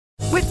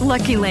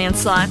Lucky Land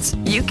Slots,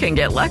 you can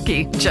get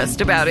lucky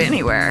just about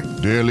anywhere.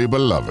 Dearly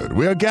beloved,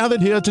 we are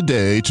gathered here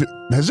today to...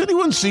 Has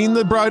anyone seen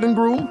the bride and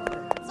groom?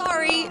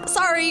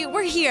 Sorry,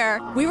 we're here.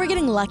 We were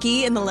getting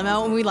lucky in the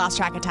limo and we lost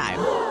track of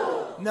time.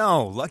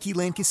 No, Lucky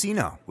Land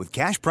Casino, with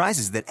cash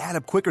prizes that add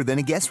up quicker than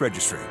a guest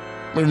registry.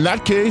 In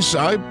that case,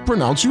 I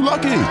pronounce you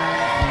lucky.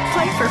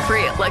 Play for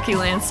free at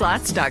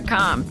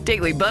LuckyLandSlots.com.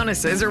 Daily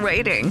bonuses are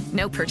waiting.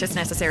 No purchase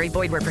necessary.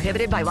 Void where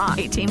prohibited by law.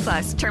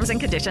 18+. Terms and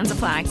conditions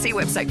apply. See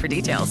website for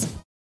details.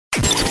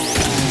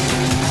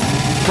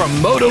 From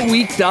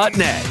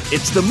MotoWeek.net,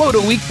 it's the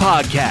MotoWeek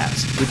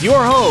Podcast with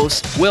your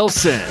host,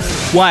 Wilson.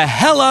 Why,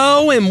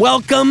 hello and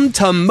welcome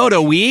to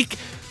MotoWeek.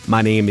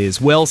 My name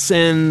is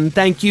Wilson.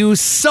 Thank you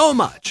so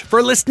much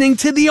for listening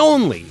to the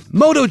only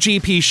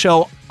MotoGP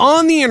show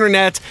on the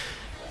internet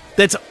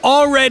that's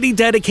already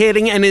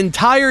dedicating an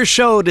entire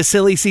show to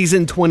silly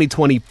season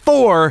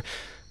 2024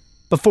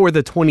 before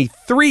the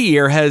 23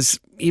 year has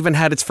even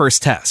had its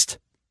first test.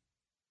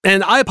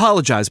 And I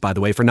apologize, by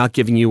the way, for not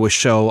giving you a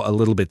show a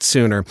little bit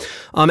sooner.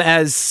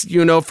 As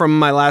you know from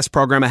my last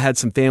program, I had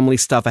some family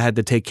stuff I had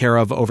to take care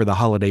of over the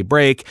holiday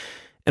break.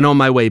 And on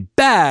my way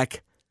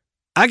back,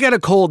 I got a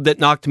cold that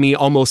knocked me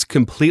almost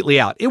completely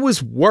out. It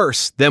was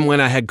worse than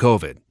when I had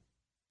COVID.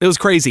 It was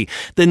crazy.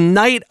 The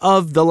night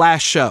of the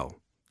last show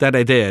that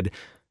I did,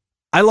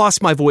 I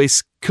lost my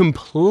voice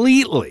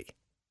completely.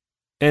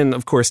 And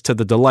of course, to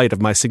the delight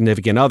of my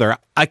significant other,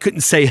 I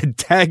couldn't say a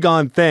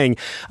daggone thing.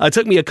 It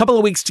took me a couple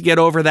of weeks to get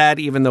over that,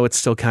 even though it's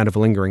still kind of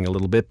lingering a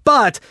little bit.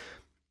 But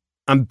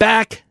I'm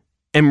back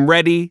and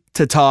ready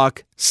to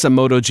talk some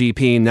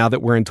MotoGP now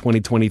that we're in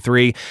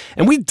 2023.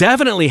 And we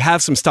definitely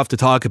have some stuff to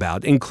talk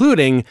about,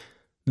 including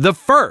the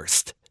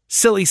first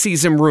silly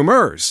season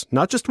rumors.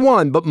 Not just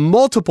one, but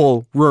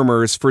multiple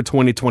rumors for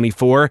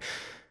 2024.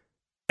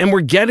 And we're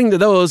getting to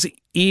those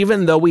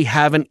even though we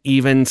haven't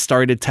even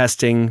started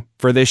testing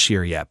for this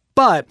year yet.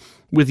 But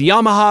with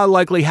Yamaha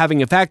likely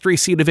having a factory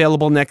seat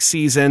available next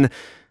season,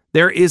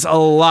 there is a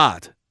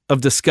lot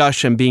of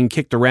discussion being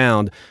kicked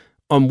around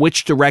on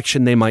which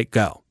direction they might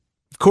go.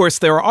 Of course,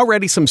 there are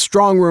already some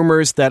strong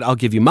rumors that I'll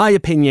give you my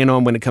opinion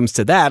on when it comes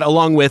to that,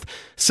 along with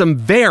some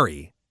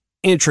very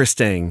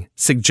interesting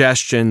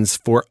suggestions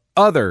for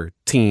other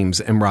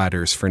teams and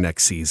riders for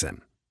next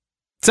season.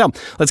 So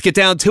let's get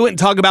down to it and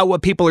talk about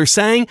what people are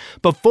saying.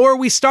 Before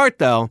we start,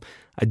 though,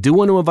 I do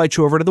want to invite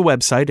you over to the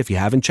website. If you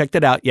haven't checked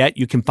it out yet,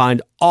 you can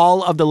find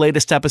all of the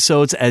latest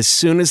episodes as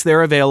soon as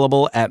they're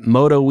available at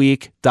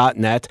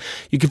MotoWeek.net.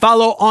 You can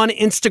follow on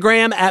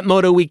Instagram at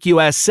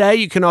MotoWeekUSA.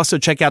 You can also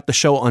check out the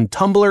show on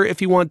Tumblr if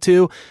you want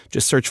to.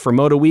 Just search for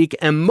MotoWeek.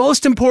 And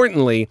most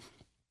importantly,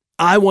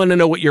 I want to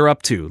know what you're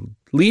up to.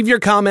 Leave your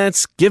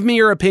comments, give me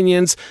your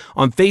opinions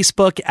on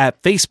Facebook at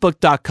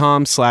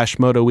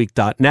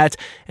facebook.com/MotoWeek.net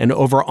and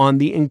over on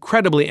the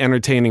incredibly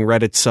entertaining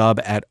Reddit sub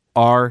at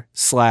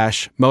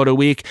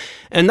r/MotoWeek.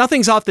 And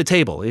nothing's off the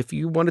table. If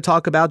you want to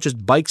talk about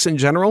just bikes in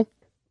general,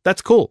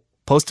 that's cool.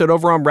 Post it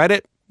over on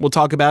Reddit. We'll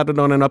talk about it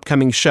on an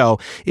upcoming show.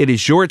 It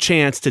is your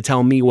chance to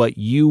tell me what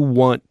you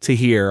want to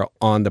hear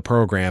on the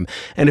program.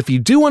 And if you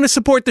do want to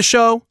support the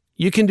show,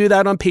 you can do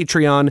that on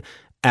Patreon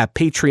at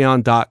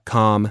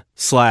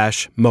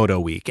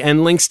patreon.com/MotoWeek.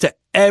 And links to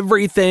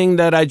everything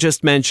that I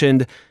just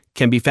mentioned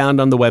can be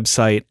found on the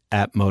website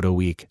at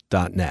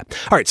MotoWeek.net.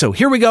 All right, so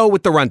here we go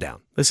with the rundown.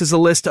 This is a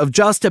list of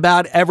just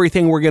about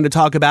everything we're going to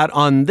talk about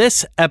on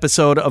this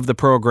episode of the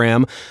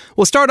program.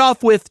 We'll start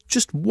off with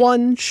just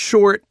one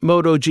short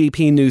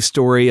MotoGP news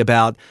story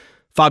about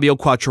Fabio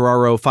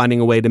Quartararo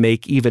finding a way to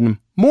make even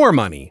more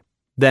money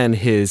than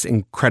his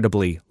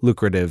incredibly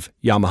lucrative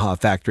Yamaha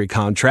factory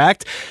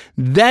contract.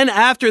 Then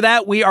after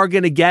that, we are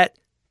going to get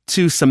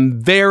to some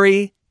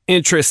very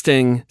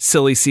interesting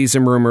silly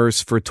season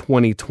rumors for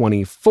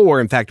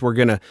 2024. In fact, we're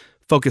going to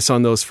focus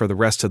on those for the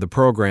rest of the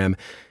program,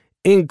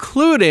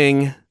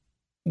 including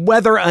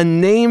whether a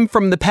name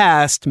from the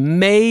past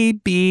may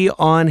be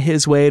on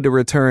his way to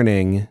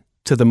returning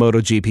to the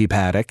MotoGP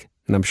paddock.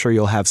 And I'm sure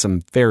you'll have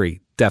some very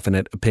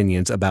definite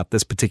opinions about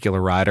this particular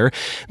rider.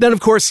 Then, of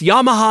course,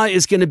 Yamaha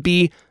is going to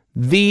be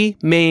the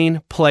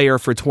main player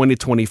for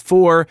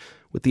 2024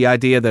 with the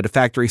idea that a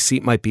factory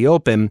seat might be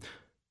open.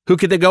 Who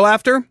could they go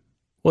after?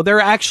 Well, there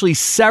are actually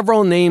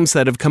several names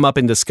that have come up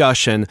in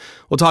discussion.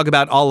 We'll talk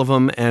about all of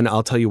them, and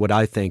I'll tell you what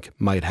I think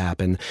might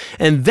happen.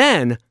 And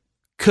then,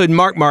 could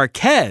Marc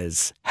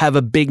Marquez have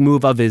a big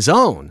move of his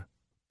own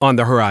on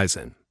the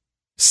horizon?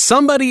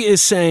 Somebody is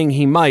saying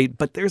he might,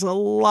 but there's a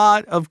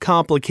lot of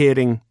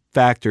complicating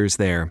factors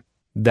there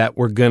that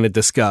we're going to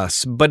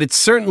discuss. But it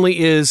certainly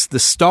is the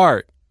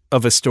start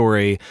of a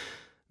story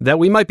that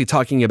we might be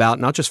talking about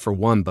not just for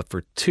 1, but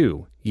for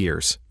 2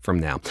 years from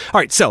now. All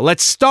right, so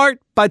let's start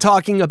by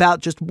talking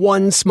about just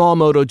one small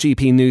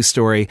MotoGP news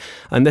story.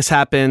 And this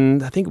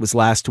happened, I think it was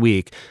last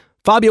week.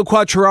 Fabio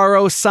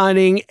Quartararo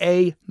signing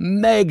a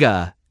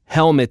mega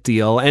helmet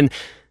deal. And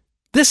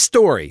this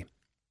story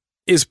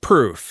is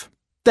proof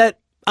that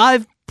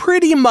I've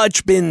pretty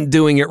much been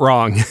doing it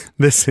wrong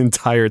this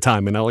entire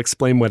time, and I'll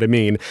explain what I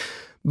mean.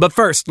 But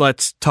first,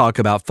 let's talk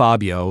about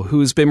Fabio,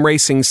 who's been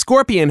racing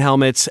Scorpion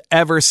helmets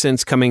ever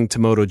since coming to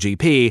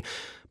MotoGP.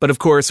 But of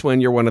course, when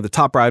you're one of the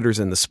top riders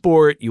in the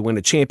sport, you win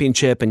a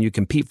championship and you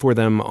compete for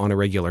them on a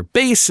regular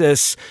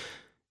basis,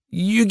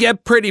 you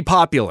get pretty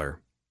popular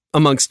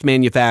amongst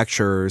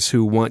manufacturers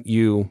who want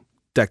you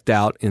decked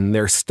out in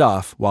their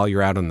stuff while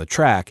you're out on the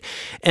track.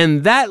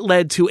 And that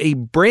led to a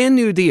brand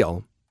new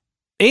deal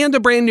and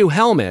a brand new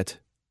helmet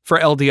for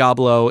El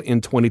Diablo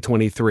in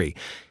 2023.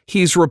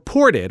 He's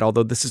reported,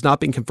 although this has not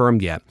been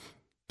confirmed yet.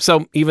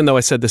 So even though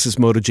I said this is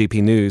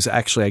MotoGP news,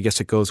 actually, I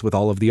guess it goes with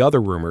all of the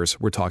other rumors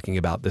we're talking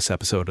about this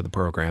episode of the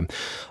program.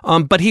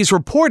 But he's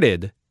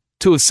reported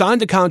to have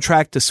signed a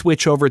contract to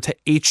switch over to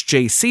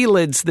HJC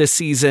lids this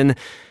season,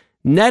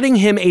 netting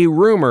him a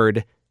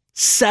rumored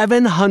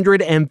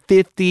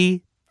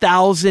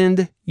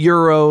 750,000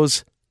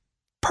 euros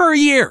per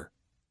year.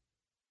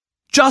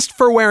 Just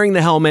for wearing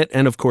the helmet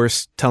and, of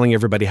course, telling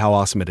everybody how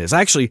awesome it is.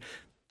 Actually,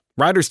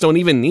 riders don't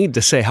even need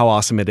to say how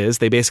awesome it is.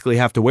 They basically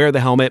have to wear the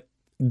helmet,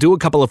 do a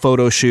couple of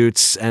photo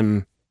shoots,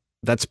 and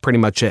that's pretty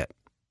much it.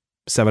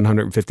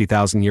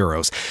 750,000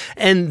 euros.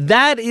 And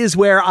that is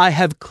where I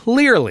have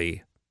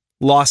clearly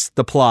lost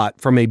the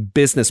plot from a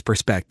business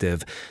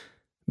perspective,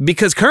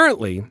 because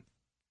currently,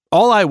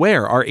 all I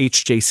wear are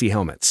HJC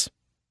helmets.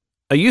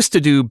 I used to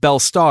do Bell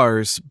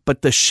Stars,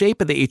 but the shape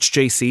of the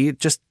HJC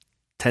just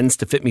tends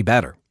to fit me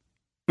better.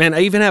 And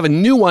I even have a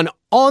new one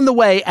on the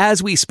way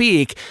as we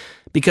speak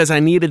because I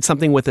needed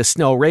something with a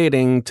Snell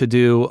rating to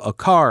do a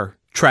car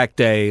track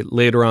day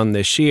later on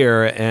this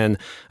year. And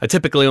I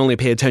typically only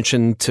pay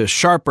attention to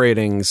sharp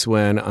ratings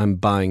when I'm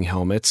buying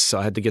helmets. So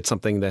I had to get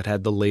something that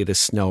had the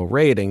latest Snell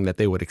rating that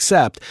they would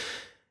accept.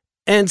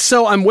 And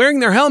so I'm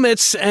wearing their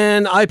helmets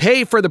and I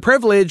pay for the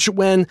privilege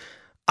when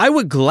I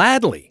would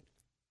gladly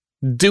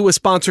do a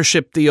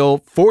sponsorship deal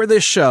for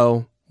this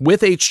show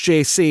with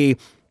HJC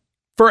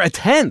for a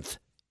tenth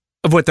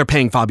of what they're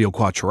paying Fabio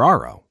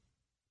Quartararo.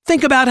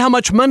 Think about how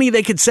much money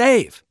they could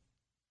save.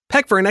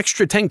 Heck, for an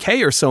extra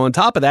 10K or so on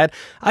top of that,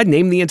 I'd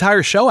name the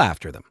entire show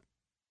after them.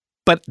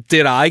 But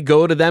did I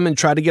go to them and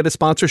try to get a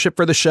sponsorship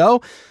for the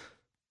show?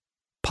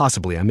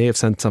 Possibly. I may have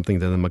sent something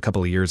to them a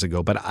couple of years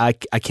ago, but I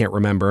can't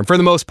remember. And for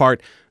the most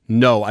part,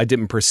 no, I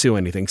didn't pursue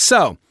anything.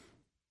 So,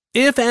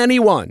 if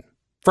anyone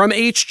from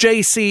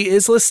HJC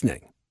is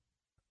listening,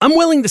 I'm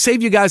willing to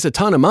save you guys a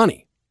ton of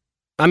money.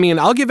 I mean,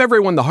 I'll give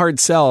everyone the hard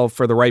sell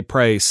for the right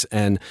price,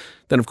 and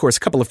then, of course, a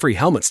couple of free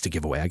helmets to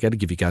give away. I got to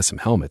give you guys some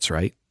helmets,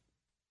 right?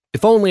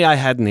 If only I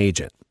had an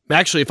agent.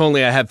 Actually, if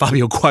only I had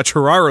Fabio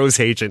Quartararo's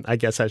agent, I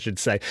guess I should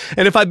say.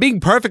 And if I'm being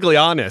perfectly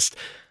honest,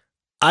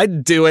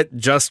 I'd do it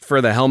just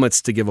for the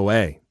helmets to give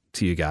away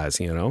to you guys,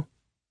 you know?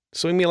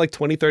 Swing me like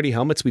 20, 30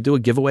 helmets. We do a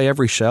giveaway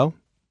every show.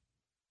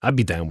 I'd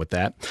be down with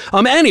that.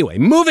 Anyway,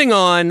 moving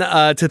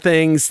on to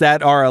things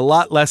that are a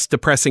lot less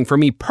depressing for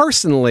me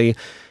personally,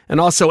 and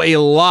also a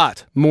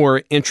lot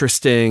more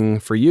interesting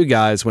for you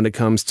guys when it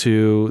comes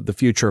to the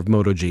future of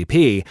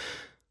MotoGP.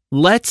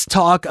 Let's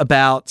talk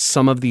about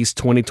some of these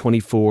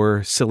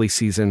 2024 silly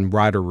season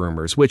rider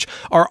rumors, which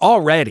are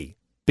already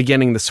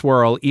beginning to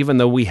swirl, even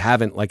though we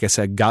haven't, like I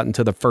said, gotten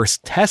to the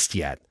first test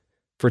yet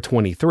for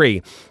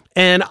 23.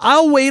 And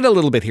I'll wait a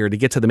little bit here to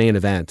get to the main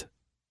event,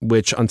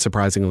 which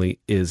unsurprisingly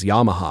is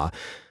Yamaha.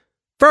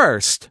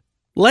 First,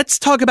 let's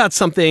talk about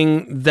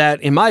something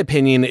that, in my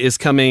opinion, is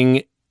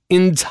coming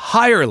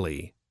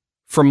entirely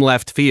from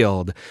left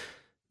field.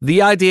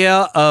 The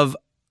idea of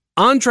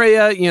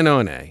Andrea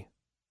Iannone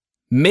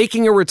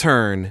making a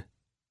return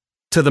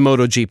to the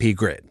MotoGP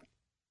grid.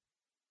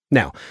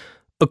 Now,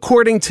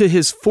 according to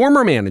his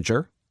former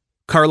manager,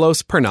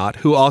 Carlos Pernot,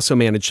 who also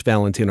managed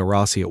Valentino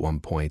Rossi at one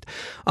point,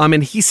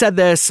 and he said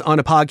this on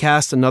a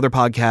podcast, another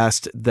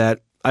podcast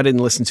that I didn't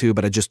listen to,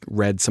 but I just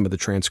read some of the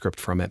transcript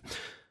from it.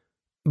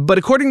 But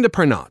according to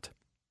Pernot,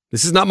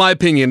 this is not my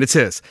opinion, it's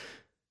his,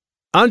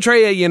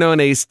 Andrea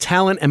Iannone's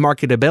talent and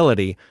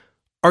marketability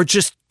are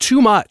just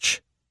too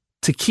much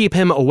to keep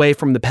him away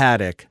from the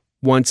paddock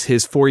once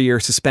his 4-year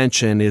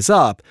suspension is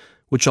up,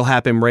 which will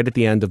happen right at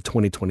the end of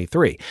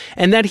 2023.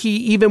 And that he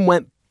even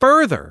went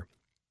further,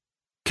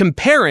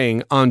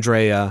 comparing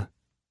Andrea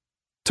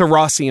to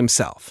Rossi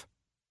himself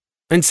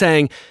and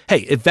saying, hey,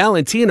 if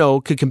Valentino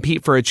could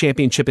compete for a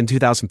championship in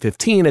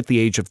 2015 at the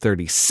age of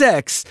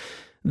 36,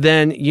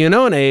 then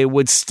Iannone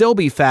would still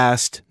be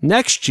fast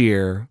next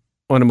year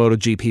on a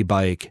MotoGP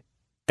bike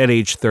at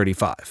age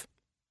 35.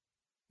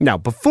 Now,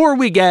 before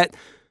we get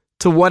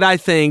to what I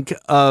think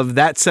of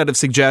that set of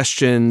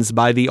suggestions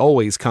by the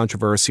always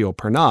controversial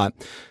Pernot,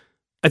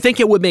 I think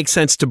it would make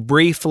sense to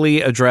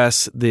briefly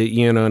address the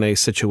Iannone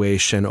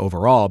situation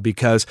overall,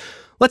 because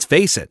let's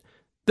face it,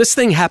 this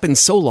thing happened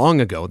so long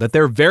ago that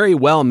there very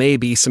well may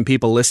be some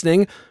people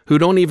listening who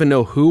don't even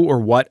know who or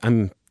what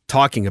I'm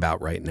talking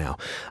about right now.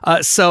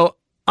 So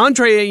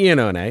Andrea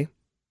Iannone,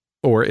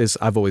 or as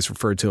I've always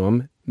referred to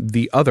him,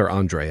 the other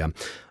Andrea,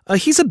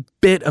 he's a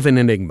bit of an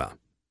enigma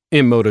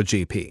in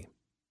MotoGP.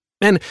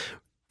 And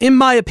in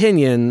my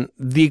opinion,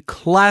 the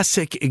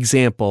classic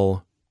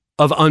example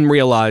of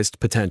unrealized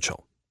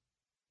potential.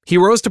 He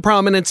rose to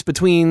prominence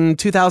between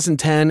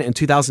 2010 and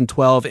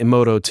 2012 in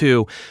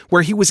Moto2,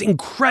 where he was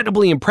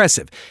incredibly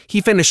impressive.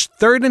 He finished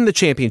third in the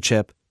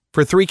championship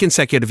for 3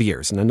 consecutive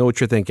years. And I know what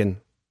you're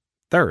thinking.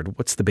 Third?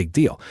 What's the big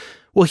deal?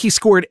 Well, he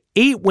scored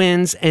 8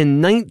 wins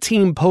and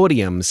 19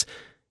 podiums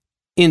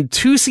in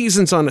 2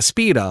 seasons on a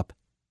speed up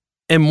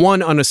and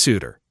 1 on a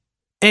suitor.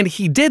 And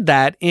he did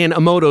that in a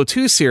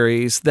Moto2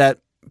 series that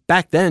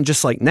back then,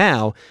 just like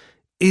now,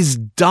 is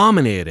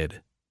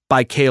dominated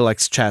by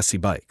Kalex chassis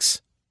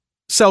bikes.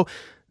 So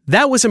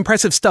that was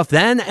impressive stuff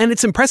then, and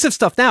it's impressive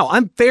stuff now.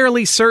 I'm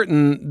fairly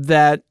certain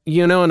that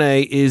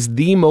Iannone is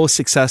the most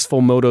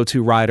successful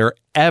Moto2 rider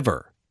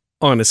ever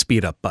on a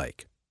speed-up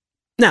bike.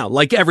 Now,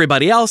 like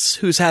everybody else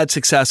who's had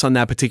success on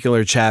that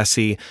particular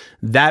chassis,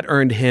 that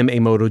earned him a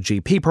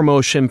MotoGP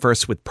promotion,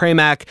 first with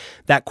Pramac.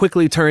 That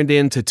quickly turned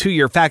into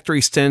 2-year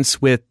factory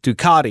stints with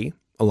Ducati,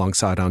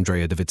 alongside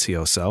Andrea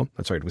Dovizioso.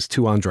 That's right, it was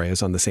 2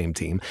 Andreas on the same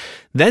team.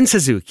 Then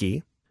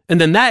Suzuki. And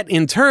then that,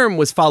 in turn,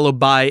 was followed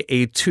by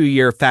a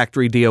 2-year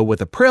factory deal with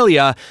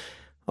Aprilia,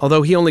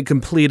 although he only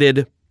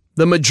completed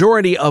the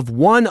majority of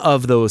one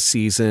of those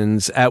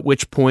seasons, at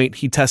which point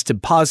he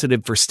tested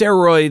positive for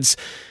steroids,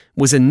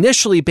 was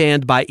initially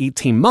banned by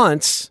 18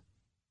 months,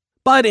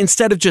 but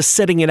instead of just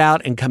sitting it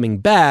out and coming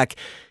back,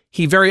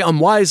 he very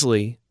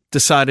unwisely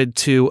decided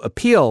to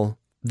appeal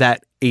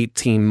that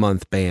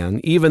 18-month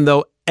ban, even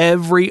though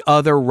every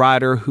other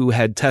rider who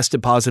had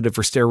tested positive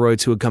for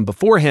steroids who had come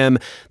before him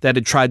that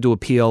had tried to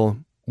appeal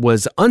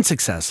was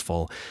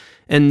unsuccessful.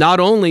 And not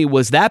only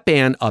was that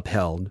ban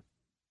upheld,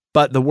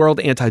 but the World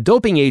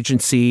Anti-Doping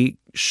Agency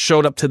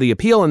showed up to the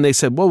appeal and they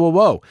said,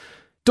 whoa.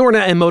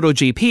 Dorna and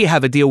MotoGP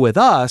have a deal with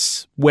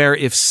us where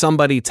if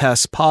somebody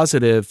tests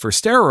positive for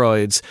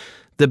steroids,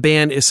 the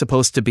ban is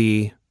supposed to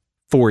be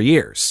 4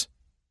 years.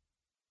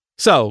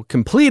 So,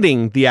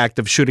 completing the act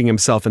of shooting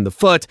himself in the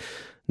foot,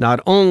 not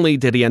only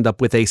did he end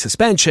up with a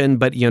suspension,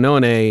 but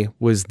Iannone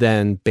was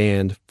then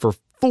banned for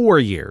 4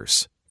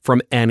 years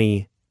from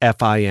any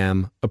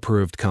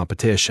FIM-approved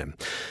competition.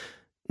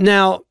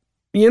 Now,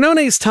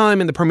 Iannone's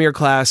time in the Premier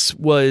class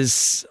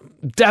was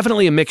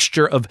definitely a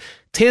mixture of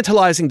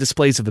tantalizing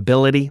displays of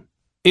ability,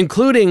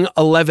 including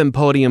 11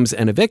 podiums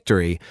and a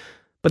victory,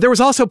 but there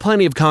was also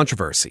plenty of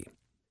controversy.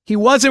 He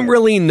wasn't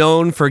really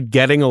known for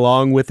getting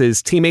along with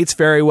his teammates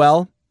very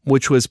well,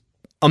 which was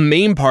a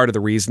main part of the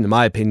reason, in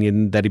my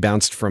opinion, that he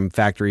bounced from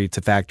factory to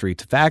factory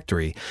to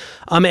factory.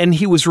 And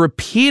he was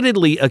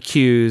repeatedly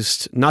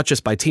accused, not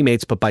just by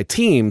teammates, but by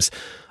teams,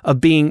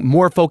 of being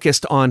more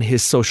focused on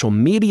his social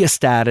media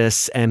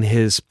status and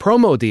his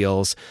promo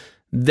deals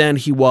than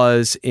he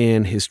was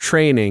in his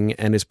training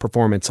and his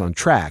performance on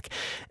track.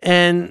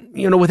 And,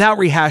 without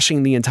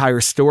rehashing the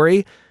entire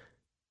story,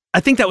 I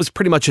think that was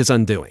pretty much his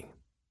undoing.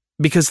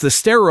 Because the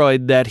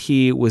steroid that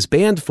he was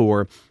banned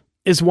for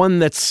is one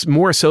that's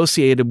more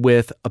associated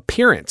with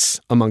appearance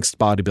amongst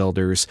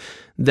bodybuilders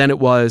than it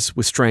was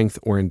with strength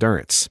or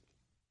endurance.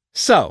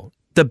 So,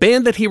 the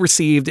ban that he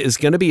received is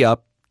going to be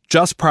up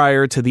just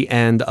prior to the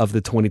end of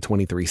the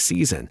 2023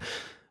 season.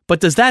 But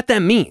does that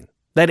then mean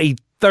that a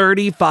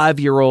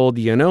 35-year-old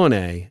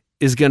Iannone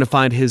is going to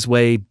find his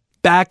way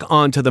back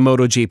onto the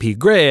MotoGP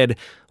grid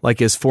like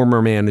his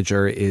former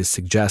manager is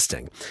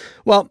suggesting?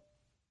 Well,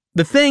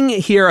 the thing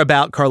here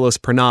about Carlos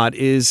Pernot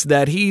is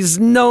that he's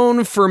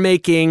known for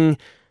making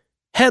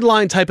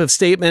headline type of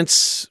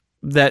statements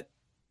that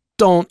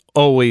don't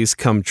always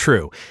come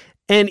true.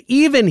 And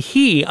even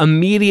he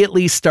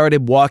immediately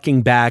started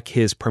walking back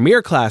his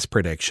Premier Class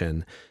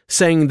prediction,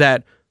 saying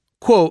that,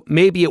 quote,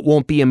 maybe it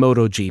won't be in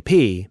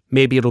MotoGP,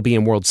 maybe it'll be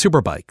in World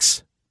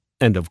Superbikes,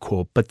 end of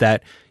quote, but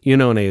that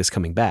Iannone is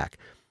coming back.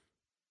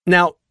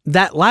 Now,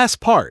 that last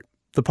part,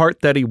 the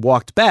part that he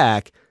walked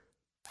back,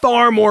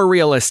 far more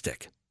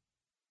realistic.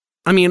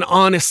 I mean,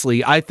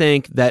 honestly, I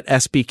think that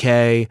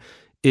SBK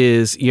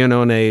is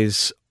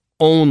Iannone's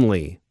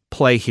only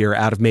play here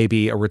out of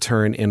maybe a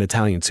return in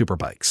Italian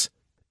Superbikes.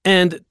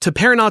 And to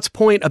Pernot's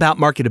point about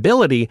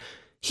marketability,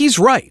 he's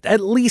right, at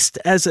least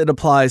as it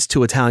applies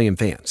to Italian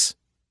fans.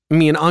 I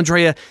mean,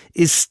 Andrea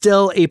is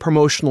still a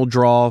promotional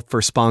draw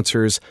for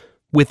sponsors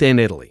within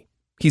Italy.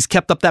 He's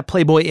kept up that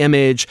Playboy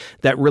image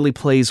that really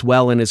plays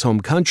well in his home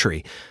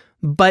country.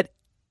 But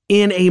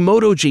in a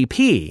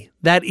MotoGP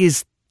that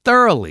is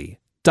thoroughly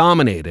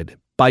dominated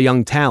by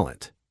young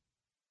talent,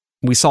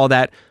 we saw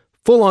that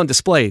full on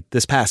display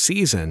this past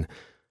season,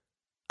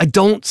 I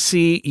don't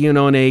see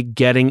Iannone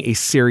getting a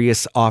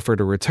serious offer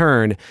to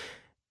return.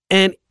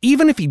 And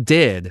even if he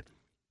did,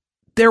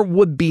 there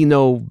would be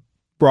no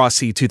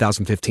Rossi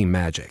 2015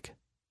 magic.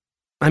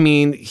 I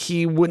mean,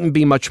 he wouldn't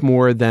be much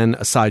more than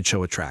a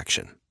sideshow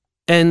attraction.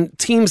 And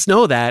teams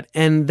know that,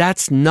 and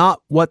that's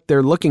not what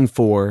they're looking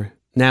for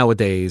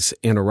nowadays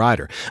in a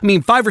rider. I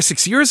mean, 5 or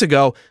 6 years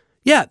ago,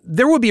 yeah,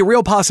 there would be a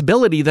real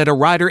possibility that a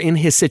rider in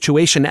his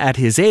situation at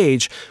his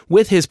age,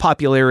 with his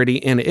popularity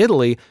in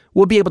Italy,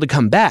 would be able to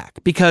come back.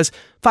 Because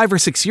 5 or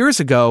 6 years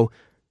ago,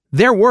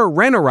 there were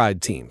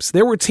rent-a-ride teams.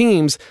 There were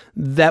teams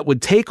that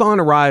would take on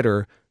a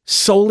rider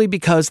solely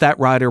because that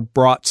rider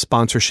brought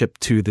sponsorship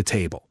to the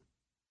table.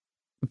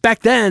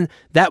 Back then,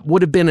 that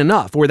would have been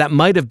enough, or that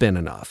might have been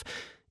enough.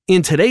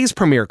 In today's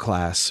Premier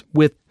class,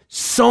 with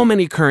so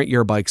many current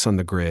year bikes on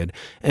the grid,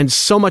 and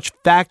so much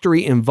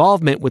factory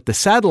involvement with the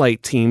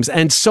satellite teams,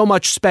 and so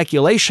much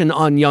speculation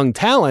on young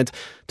talent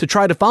to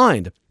try to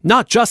find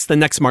not just the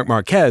next Marc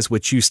Marquez,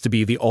 which used to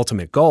be the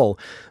ultimate goal,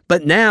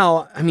 but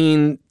now,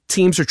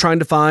 teams are trying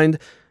to find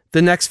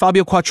the next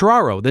Fabio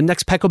Quartararo, the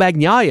next Pecco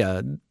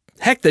Bagnaia,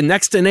 heck, the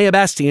next Enea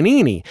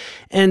Bastianini.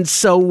 And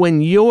so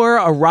when you're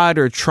a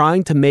rider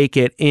trying to make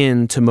it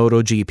into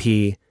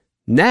MotoGP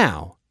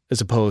now,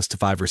 as opposed to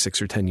 5 or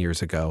 6 or 10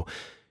 years ago,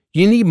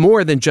 you need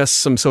more than just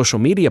some social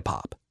media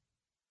pop.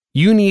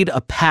 You need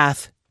a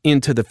path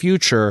into the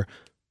future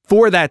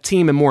for that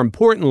team, and more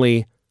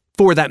importantly,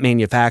 for that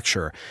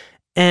manufacturer.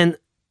 And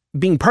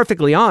being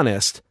perfectly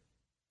honest,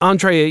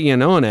 Andrea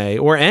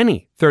Iannone, or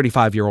any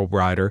 35-year-old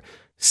rider,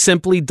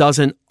 simply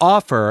doesn't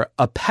offer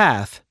a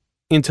path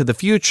into the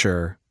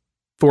future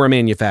for a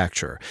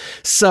manufacturer.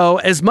 So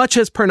as much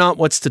as Pernot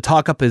wants to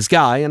talk up his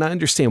guy, and I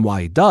understand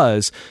why he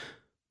does,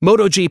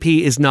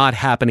 MotoGP is not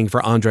happening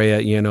for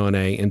Andrea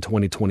Iannone in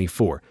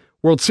 2024.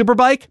 World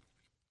Superbike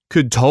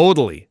could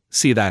totally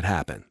see that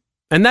happen.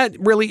 And that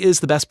really is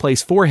the best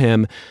place for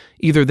him,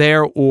 either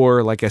there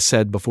or, like I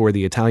said before,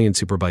 the Italian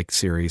Superbike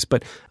series.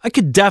 But I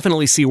could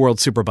definitely see World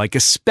Superbike,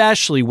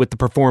 especially with the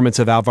performance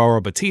of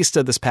Alvaro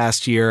Bautista this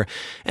past year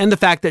and the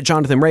fact that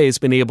Jonathan Rea has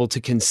been able to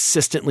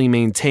consistently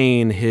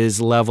maintain his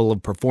level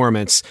of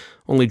performance,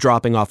 only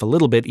dropping off a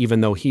little bit,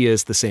 even though he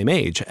is the same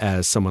age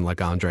as someone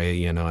like Andrea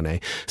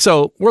Iannone.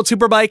 So World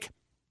Superbike,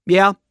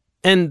 yeah,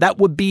 and that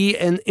would be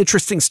an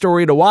interesting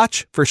story to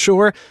watch for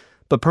sure.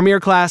 But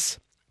Premier Class,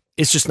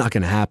 it's just not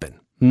going to happen.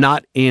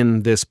 Not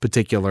in this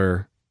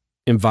particular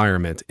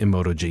environment in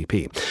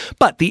MotoGP.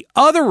 But the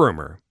other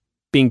rumor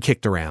being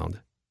kicked around,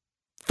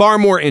 far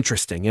more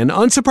interesting, and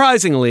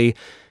unsurprisingly,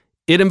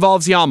 it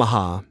involves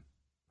Yamaha,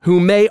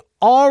 who may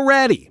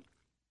already,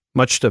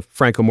 much to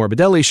Franco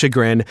Morbidelli's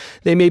chagrin,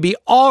 they may be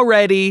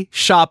already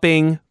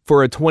shopping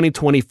for a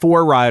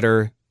 2024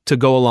 rider to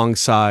go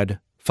alongside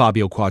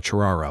Fabio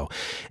Quartararo.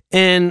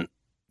 And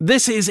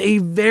this is a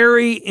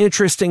very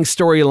interesting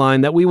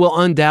storyline that we will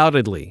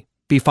undoubtedly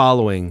be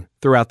following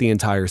throughout the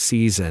entire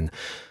season.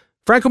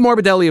 Franco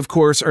Morbidelli, of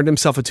course, earned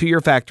himself a 2-year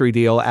factory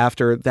deal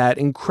after that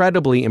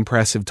incredibly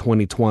impressive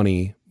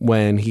 2020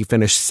 when he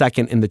finished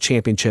second in the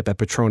championship at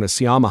Petronas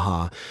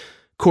Yamaha.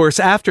 Of course,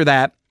 after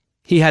that,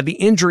 he had the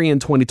injury in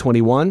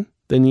 2021,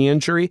 the knee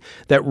injury,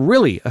 that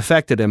really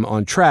affected him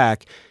on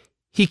track.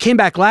 He came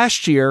back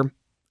last year,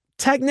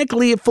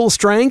 technically at full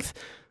strength,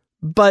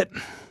 but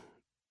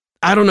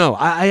I don't know.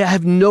 I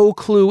have no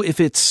clue if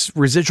it's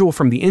residual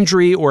from the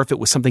injury or if it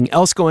was something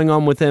else going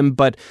on with him.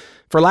 But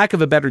for lack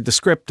of a better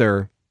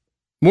descriptor,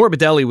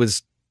 Morbidelli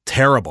was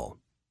terrible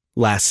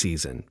last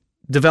season.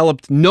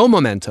 Developed no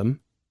momentum,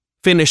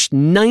 finished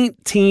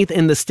 19th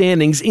in the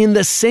standings in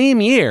the same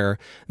year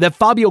that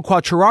Fabio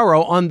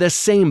Quartararo on this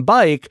same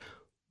bike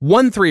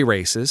won 3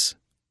 races,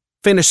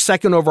 finished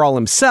second overall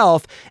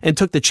himself, and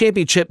took the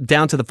championship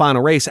down to the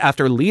final race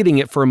after leading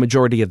it for a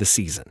majority of the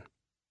season.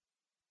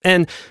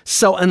 And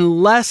so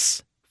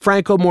unless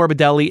Franco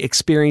Morbidelli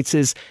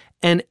experiences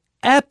an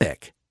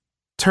epic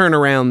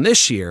turnaround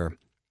this year,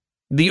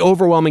 the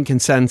overwhelming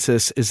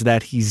consensus is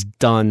that he's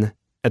done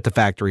at the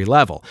factory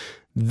level.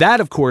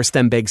 That, of course,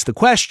 then begs the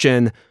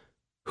question,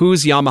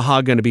 who's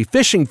Yamaha going to be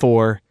fishing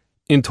for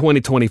in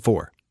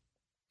 2024?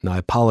 Now, I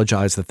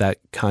apologize that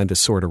kind of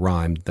sort of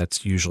rhymed.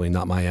 That's usually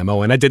not my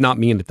MO, and I did not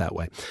mean it that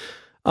way.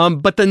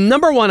 But the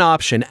number one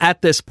option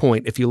at this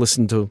point, if you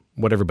listen to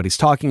what everybody's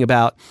talking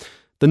about,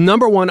 the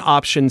number one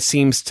option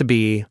seems to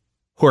be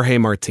Jorge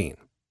Martin.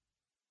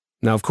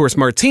 Now, of course,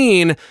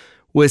 Martin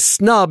was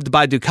snubbed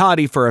by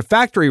Ducati for a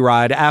factory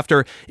ride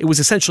after it was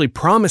essentially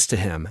promised to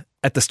him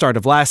at the start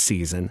of last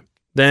season.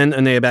 Then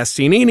Enea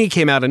Bastianini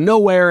came out of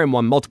nowhere and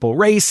won multiple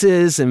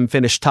races and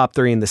finished top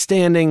 3 in the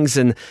standings,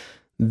 and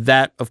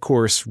that, of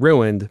course,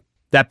 ruined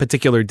that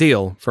particular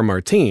deal for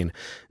Martin.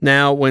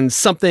 Now, when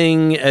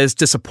something as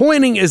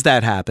disappointing as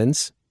that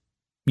happens,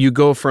 you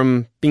go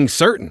from being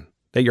certain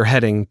that you're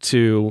heading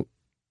to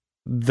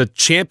the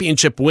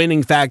championship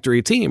winning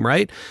factory team,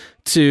 right,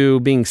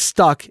 to being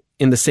stuck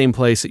in the same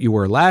place that you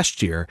were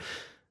last year.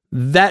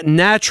 That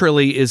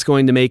naturally is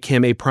going to make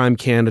him a prime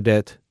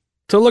candidate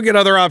to look at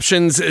other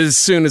options as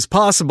soon as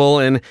possible,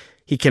 and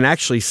he can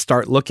actually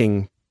start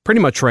looking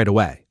pretty much right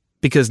away.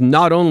 Because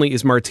not only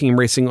is Martin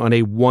racing on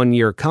a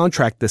 1-year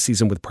contract this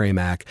season with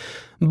Pramac,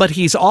 but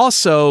he's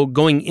also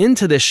going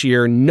into this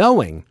year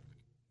knowing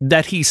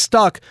that he's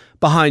stuck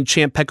behind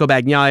champ Pecco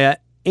Bagnaia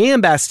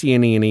and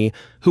Bastianini,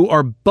 who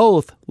are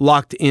both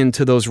locked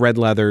into those red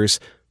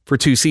leathers for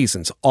 2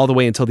 seasons, all the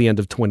way until the end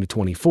of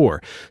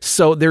 2024.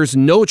 So there's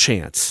no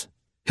chance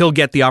he'll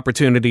get the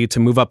opportunity to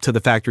move up to the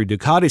factory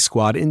Ducati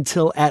squad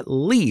until at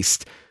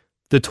least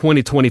the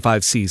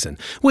 2025 season,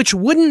 which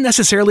wouldn't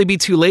necessarily be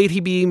too late.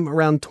 He'd be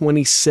around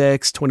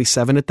 26,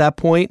 27 at that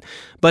point,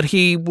 but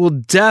he will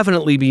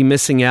definitely be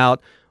missing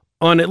out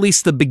on at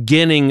least the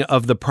beginning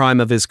of the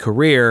prime of his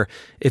career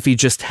if he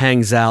just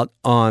hangs out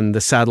on the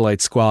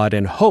satellite squad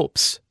and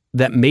hopes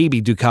that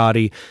maybe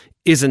Ducati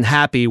isn't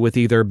happy with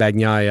either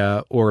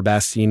Bagnaia or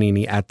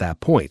Bastianini at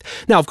that point.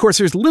 Now, of course,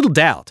 there's little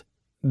doubt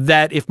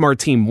that if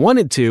Martin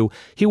wanted to,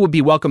 he would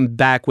be welcomed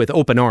back with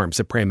open arms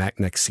at Pramac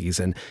next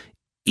season,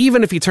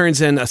 even if he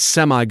turns in a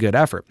semi-good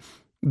effort.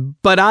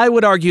 But I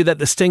would argue that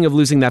the sting of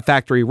losing that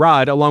factory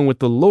ride, along with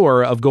the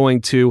lure of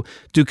going to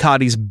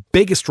Ducati's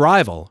biggest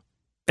rival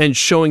and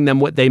showing them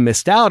what they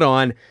missed out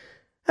on,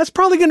 that's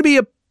probably going to be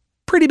a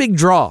pretty big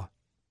draw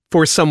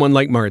for someone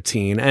like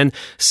Martin. And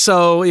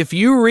so if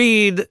you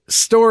read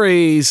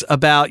stories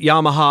about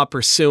Yamaha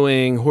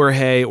pursuing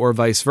Jorge or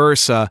vice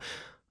versa,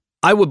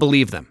 I would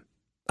believe them.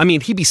 I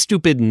mean, he'd be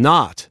stupid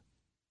not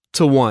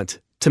to want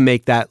to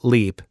make that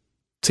leap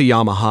to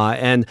Yamaha.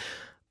 And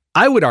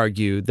I would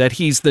argue that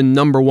he's the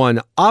number one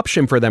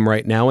option for them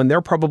right now, and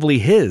they're probably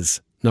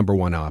his number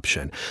one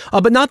option.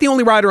 But not the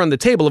only rider on the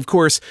table. Of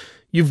course,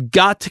 you've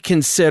got to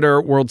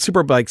consider World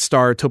Superbike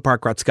star Toprak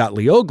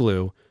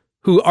Razgatlioglu,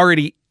 who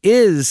already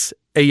is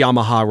a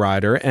Yamaha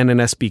rider and an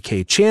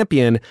SBK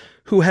champion,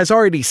 who has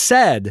already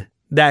said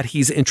that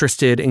he's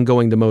interested in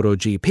going to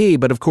MotoGP.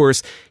 But of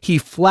course, he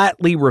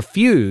flatly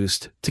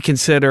refused to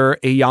consider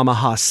a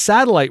Yamaha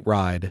satellite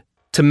ride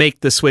to make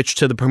the switch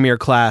to the Premier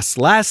class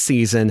last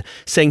season,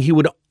 saying he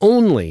would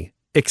only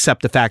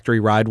accept a factory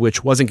ride,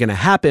 which wasn't going to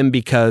happen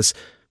because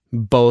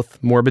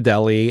both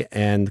Morbidelli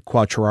and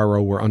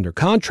Quartararo were under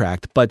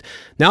contract. But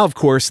now, of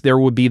course, there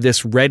would be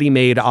this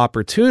ready-made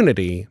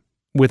opportunity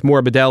with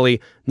Morbidelli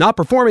not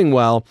performing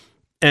well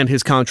and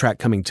his contract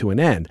coming to an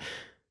end.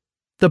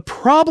 The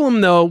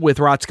problem, though, with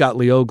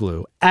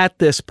Razgatlioglu at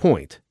this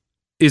point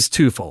is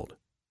twofold.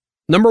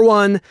 Number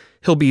one,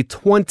 he'll be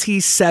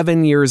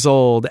 27 years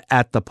old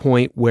at the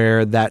point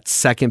where that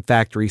second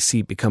factory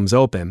seat becomes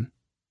open.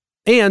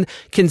 And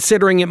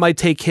considering it might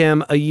take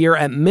him a year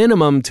at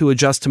minimum to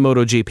adjust to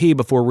MotoGP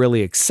before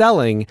really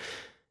excelling,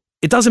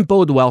 it doesn't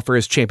bode well for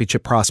his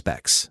championship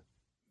prospects.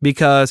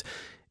 Because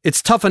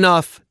it's tough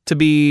enough to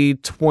be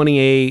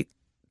 28,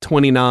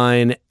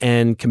 29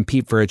 and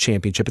compete for a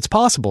championship. It's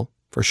possible,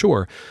 for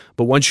sure.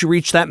 But once you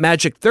reach that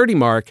magic 30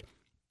 mark,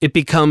 it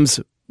becomes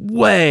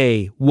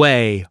way,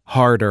 way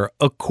harder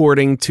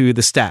according to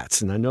the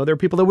stats. And I know there are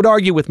people that would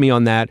argue with me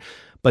on that,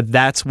 but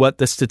that's what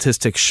the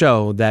statistics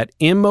show, that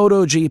in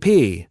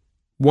MotoGP,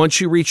 once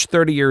you reach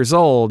 30 years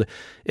old,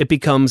 it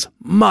becomes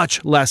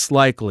much less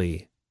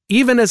likely,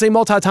 even as a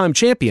multi-time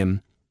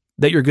champion,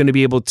 that you're going to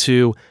be able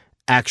to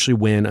actually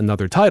win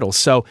another title.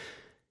 So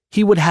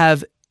he would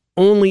have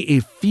only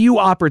a few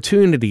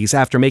opportunities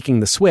after making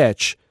the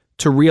switch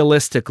to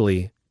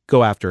realistically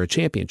go after a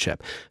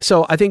championship.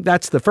 So I think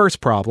that's the first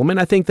problem, and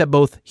I think that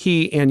both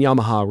he and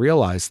Yamaha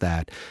realize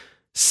that.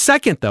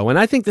 Second, though, and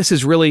I think this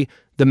is really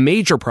the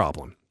major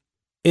problem,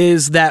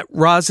 is that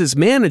Raz's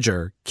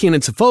manager,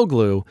 Kenan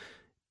Sofuoglu,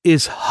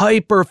 is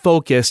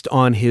hyper-focused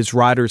on his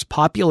riders'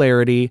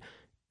 popularity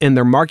and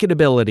their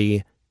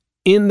marketability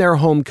in their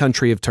home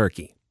country of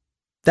Turkey.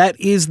 That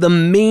is the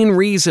main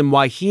reason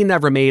why he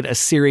never made a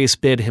serious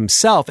bid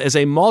himself as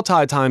a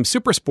multi-time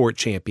supersport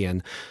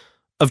champion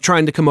of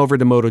trying to come over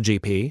to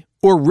MotoGP,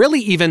 or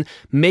really even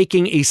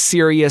making a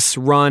serious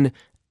run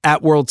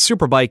at World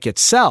Superbike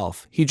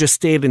itself. He just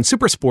stayed in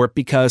Supersport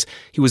because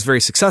he was very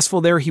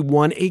successful there. He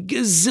won a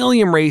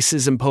gazillion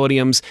races and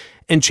podiums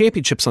and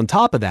championships on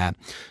top of that.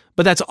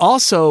 But that's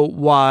also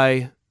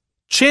why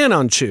Can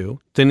Öncü,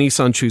 Deniz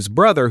Öncü's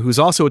brother, who's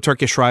also a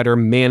Turkish rider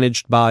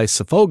managed by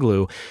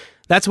Sofuoglu,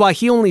 that's why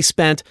he only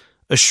spent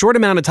a short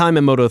amount of time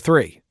in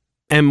Moto3.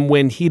 And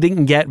when he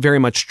didn't get very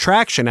much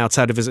traction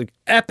outside of his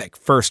epic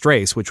first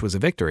race, which was a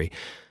victory,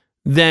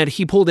 then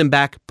he pulled him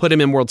back, put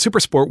him in World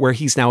Supersport, where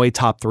he's now a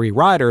top 3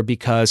 rider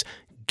because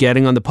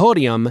getting on the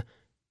podium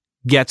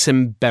gets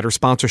him better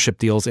sponsorship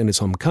deals in his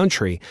home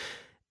country.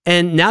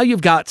 And now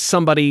you've got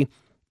somebody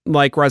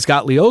like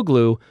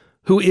Razgatlioglu,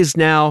 who is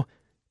now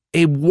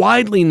a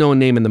widely known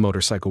name in the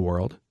motorcycle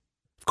world.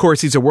 Of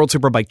course, he's a World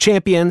Superbike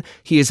champion.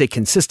 He is a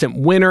consistent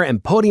winner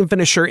and podium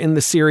finisher in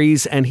the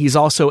series, and he's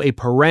also a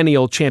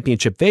perennial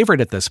championship favorite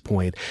at this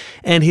point.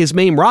 And his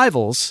main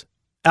rivals,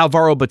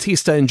 Alvaro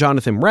Bautista and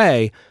Jonathan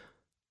Rea,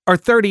 are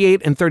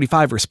 38 and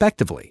 35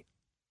 respectively.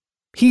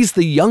 He's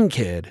the young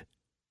kid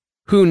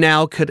who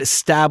now could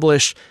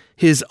establish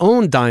his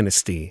own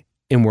dynasty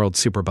in World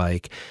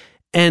Superbike.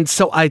 And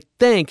so I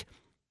think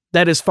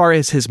that as far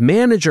as his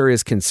manager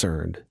is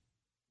concerned,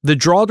 the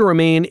draw to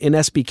remain in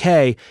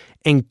SBK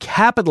and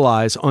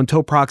capitalize on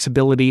Toprak's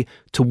ability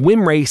to win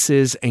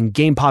races and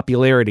gain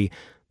popularity,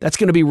 that's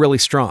going to be really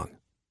strong.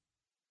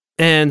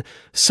 And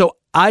so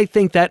I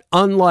think that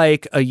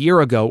unlike a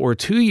year ago or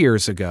 2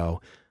 years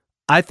ago,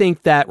 I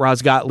think that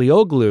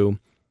Razgatlioglu,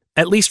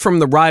 at least from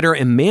the rider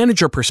and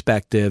manager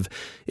perspective,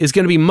 is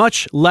going to be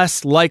much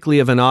less likely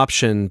of an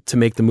option to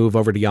make the move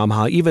over to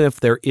Yamaha, even if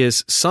there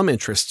is some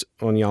interest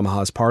on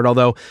Yamaha's part.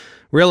 Although,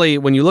 really,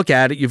 when you look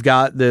at it, you've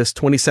got this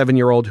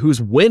 27-year-old who's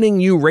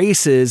winning you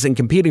races and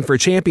competing for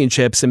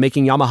championships and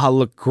making Yamaha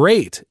look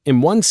great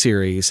in one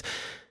series.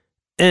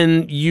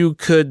 And you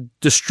could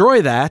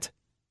destroy that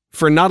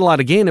for not a lot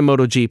of gain in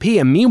MotoGP.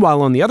 And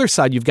meanwhile, on the other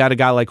side, you've got a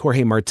guy like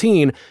Jorge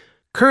Martin,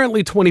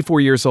 currently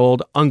 24 years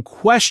old,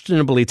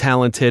 unquestionably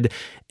talented,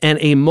 and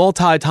a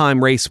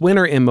multi-time race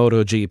winner in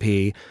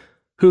MotoGP,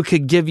 who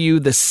could give you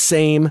the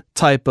same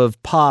type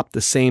of pop,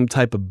 the same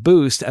type of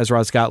boost as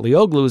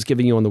Razgatlioglu is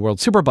giving you on the World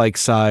Superbike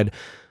side.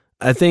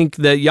 I think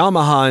that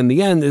Yamaha in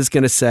the end is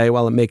going to say,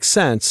 well, it makes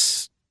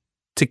sense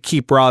to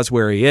keep Raz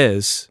where he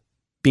is,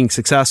 being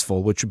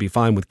successful, which would be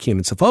fine with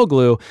Kenan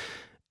Sofuoglu,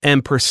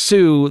 and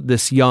pursue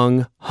this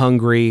young,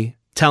 hungry,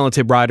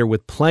 talented rider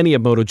with plenty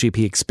of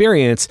MotoGP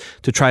experience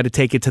to try to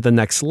take it to the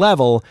next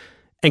level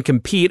and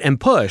compete and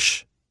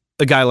push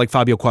a guy like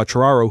Fabio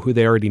Quartararo, who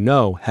they already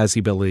know has the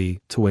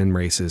ability to win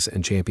races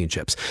and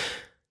championships.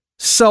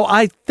 So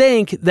I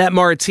think that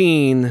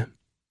Martin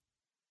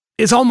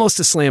is almost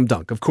a slam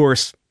dunk. Of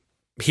course,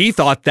 he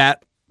thought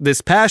that this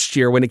past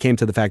year when it came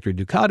to the factory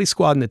Ducati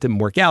squad, and it didn't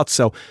work out.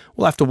 So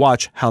we'll have to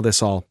watch how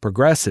this all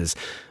progresses.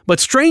 But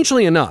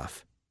strangely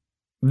enough,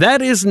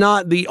 that is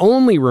not the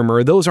only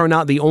rumor. Those are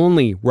not the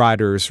only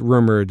riders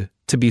rumored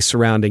to be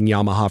surrounding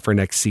Yamaha for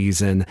next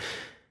season.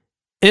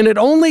 And it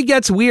only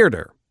gets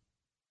weirder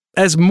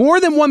as more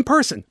than one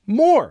person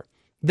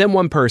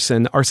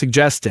are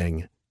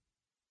suggesting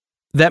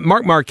that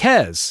Marc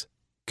Marquez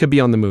could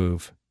be on the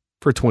move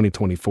for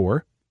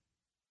 2024.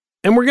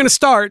 And we're going to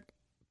start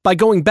by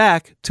going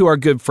back to our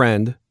good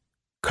friend,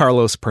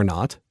 Carlos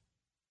Pernot,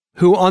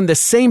 who on the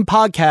same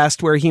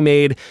podcast where he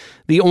made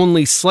the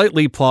only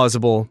slightly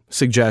plausible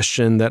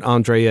suggestion that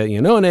Andrea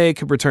Iannone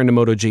could return to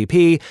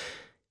MotoGP,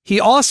 he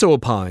also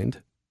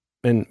opined,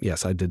 and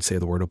yes, I did say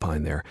the word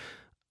opine there,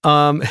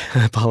 I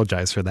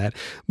apologize for that.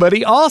 But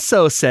he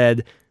also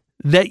said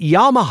that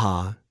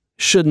Yamaha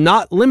should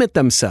not limit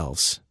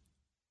themselves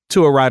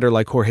to a rider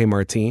like Jorge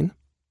Martin,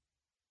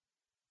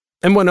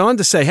 and went on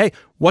to say, hey,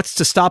 what's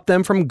to stop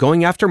them from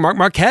going after Marc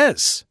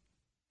Marquez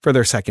for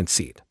their second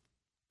seat?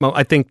 Well,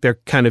 I think there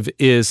kind of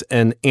is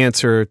an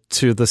answer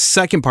to the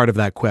second part of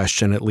that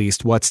question, at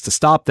least. What's to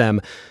stop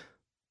them?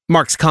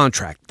 Marc's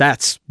contract.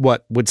 That's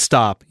what would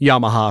stop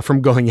Yamaha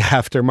from going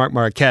after Marc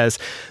Marquez.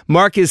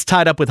 Marc is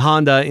tied up with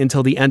Honda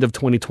until the end of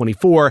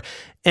 2024,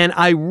 and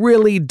I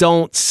really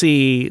don't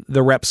see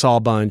the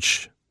Repsol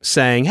bunch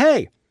saying,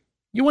 hey,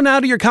 you want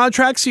out of your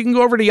contract so you can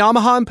go over to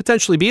Yamaha and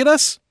potentially beat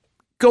us?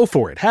 Go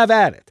for it. Have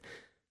at it.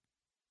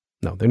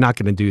 No, they're not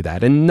going to do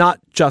that. And not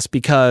just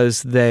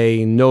because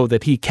they know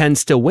that he can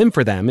still win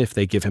for them if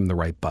they give him the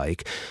right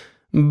bike,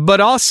 but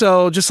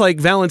also just like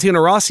Valentino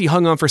Rossi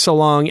hung on for so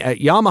long at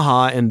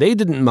Yamaha, and they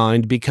didn't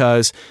mind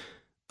because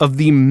of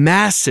the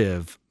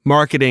massive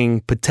marketing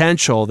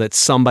potential that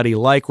somebody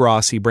like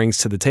Rossi brings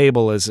to the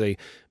table as a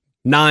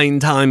 9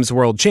 times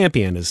world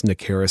champion, as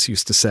Nick Harris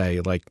used to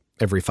say, like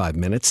every 5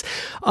 minutes.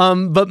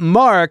 But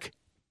Marc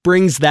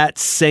brings that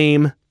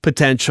same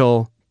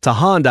potential to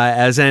Honda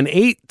as an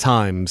 8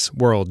 times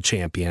world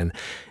champion.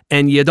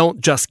 And you don't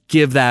just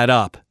give that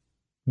up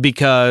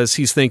because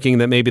he's thinking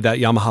that maybe that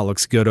Yamaha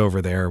looks good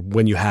over there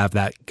when you have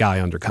that guy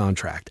under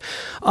contract.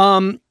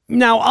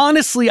 Now,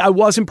 honestly, I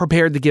wasn't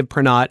prepared to give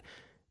Pernot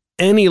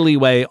any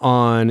leeway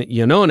on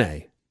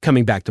Iannone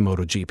coming back to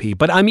MotoGP,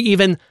 but I'm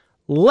even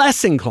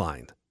less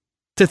inclined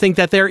to think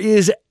that there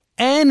is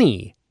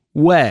any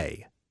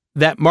way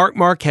that Marc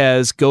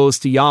Marquez goes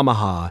to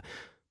Yamaha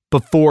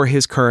before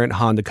his current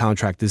Honda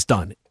contract is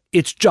done.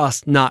 It's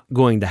just not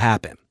going to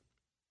happen.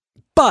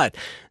 But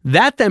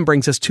that then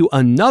brings us to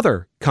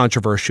another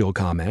controversial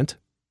comment.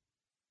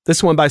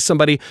 This one by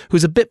somebody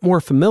who's a bit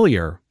more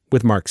familiar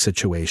with Marc's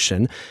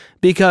situation,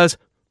 because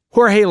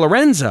Jorge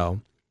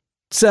Lorenzo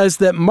says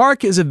that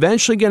Marc is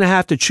eventually going to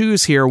have to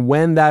choose here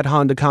when that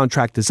Honda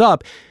contract is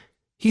up.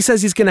 He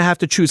says he's going to have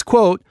to choose,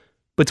 quote,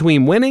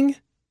 between winning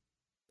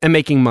and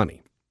making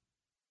money,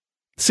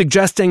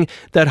 suggesting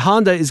that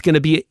Honda is going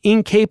to be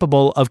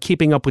incapable of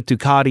keeping up with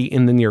Ducati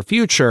in the near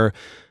future,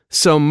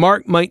 so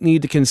Marc might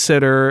need to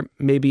consider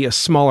maybe a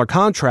smaller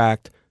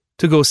contract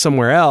to go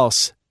somewhere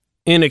else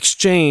in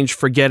exchange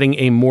for getting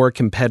a more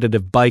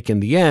competitive bike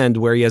in the end,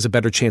 where he has a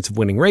better chance of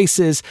winning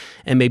races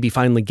and maybe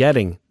finally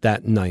getting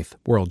that 9th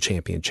world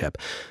championship.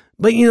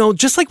 But,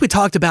 just like we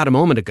talked about a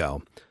moment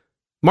ago,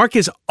 Marc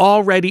is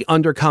already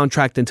under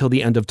contract until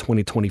the end of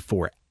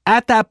 2024.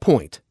 At that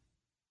point,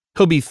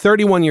 he'll be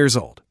 31 years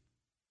old.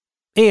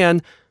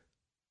 And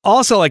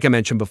also, like I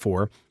mentioned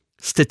before,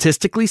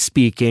 statistically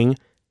speaking,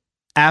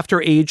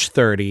 after age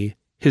 30,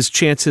 his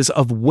chances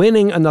of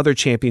winning another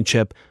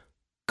championship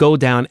go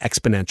down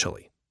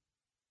exponentially.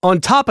 On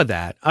top of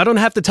that, I don't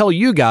have to tell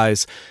you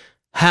guys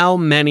how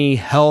many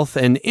health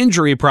and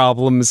injury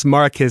problems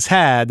Marc has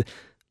had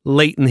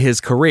late in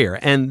his career.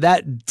 And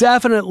that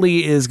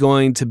definitely is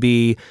going to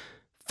be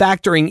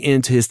factoring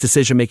into his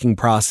decision-making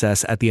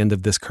process at the end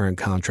of this current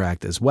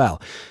contract as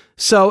well.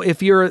 So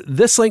if you're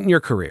this late in your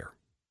career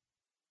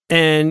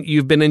and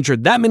you've been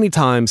injured that many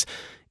times,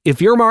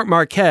 if you're Marc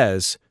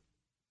Marquez,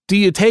 do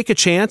you take a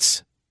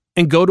chance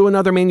and go to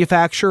another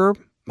manufacturer,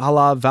 a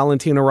la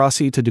Valentino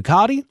Rossi to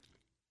Ducati?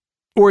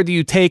 Or do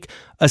you take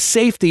a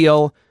safe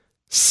deal,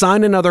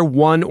 sign another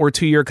 1 or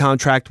 2 year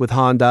contract with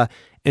Honda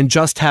and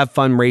just have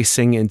fun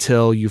racing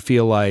until you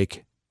feel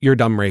like you're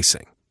done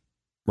racing,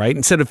 right?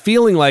 Instead of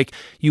feeling like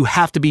you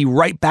have to be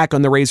right back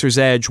on the razor's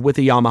edge with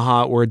a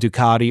Yamaha or a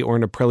Ducati or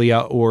an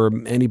Aprilia or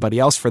anybody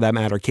else for that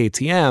matter,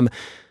 KTM,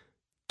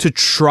 to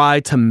try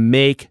to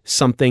make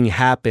something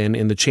happen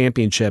in the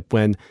championship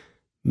when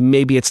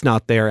maybe it's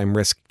not there and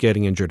risk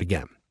getting injured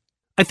again.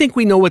 I think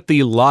we know what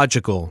the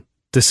logical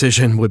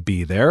decision would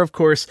be there. Of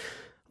course,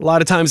 a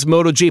lot of times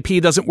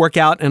MotoGP doesn't work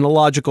out in a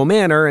logical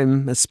manner,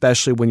 and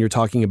especially when you're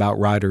talking about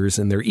riders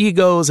and their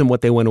egos and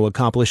what they want to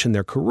accomplish in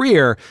their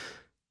career,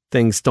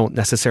 things don't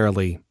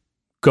necessarily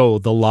go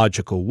the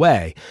logical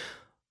way.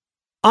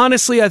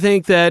 Honestly, I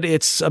think that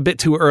it's a bit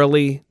too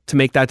early to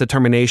make that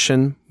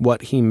determination,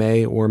 what he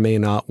may or may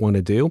not want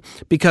to do,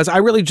 because I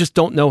really just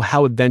don't know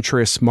how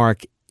adventurous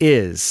Marc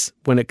is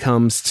when it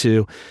comes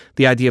to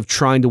the idea of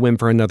trying to win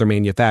for another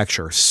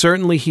manufacturer.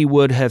 Certainly he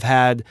would have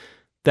had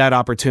that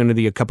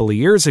opportunity a couple of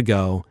years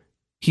ago.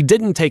 He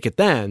didn't take it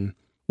then,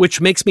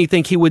 which makes me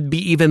think he would be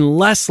even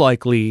less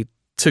likely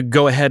to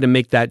go ahead and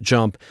make that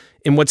jump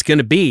in what's going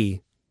to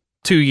be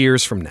 2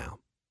 years from now.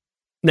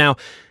 Now,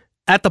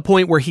 at the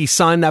point where he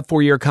signed that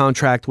 4-year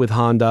contract with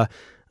Honda,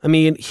 I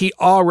mean, he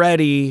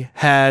already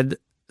had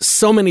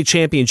so many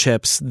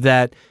championships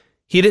that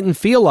he didn't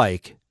feel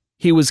like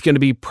he was going to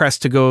be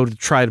pressed to go to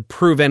try to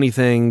prove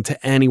anything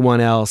to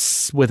anyone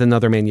else with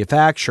another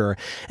manufacturer.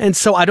 And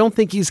so I don't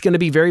think he's going to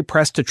be very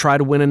pressed to try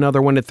to win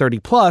another one at 30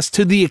 plus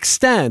to the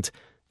extent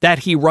that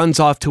he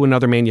runs off to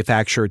another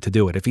manufacturer to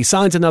do it. If he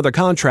signs another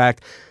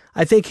contract,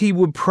 I think he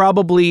would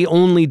probably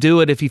only do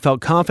it if he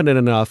felt confident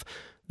enough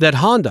that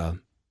Honda,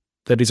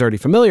 that he's already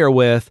familiar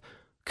with,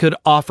 could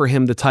offer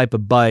him the type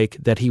of bike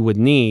that he would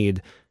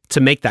need to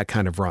make that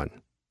kind of run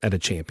at a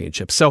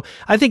championship. So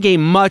I think a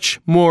much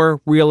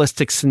more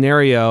realistic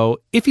scenario,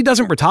 if he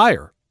doesn't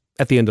retire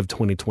at the end of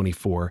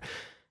 2024,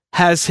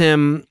 has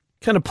him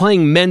kind of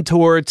playing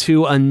mentor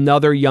to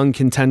another young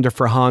contender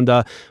for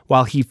Honda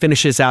while he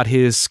finishes out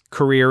his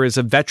career as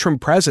a veteran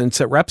presence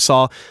at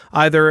Repsol,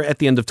 either at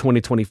the end of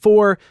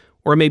 2024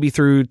 or maybe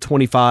through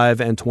 25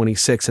 and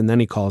 26, and then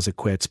he calls it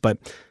quits. But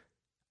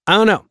I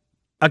don't know.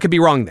 I could be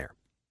wrong there.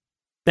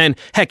 And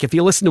heck, if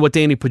you listen to what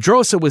Dani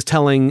Pedrosa was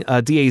telling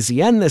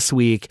DAZN this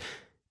week,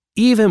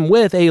 even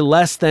with a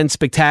less than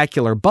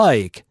spectacular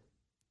bike,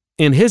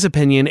 in his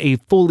opinion, a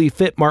fully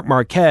fit Marc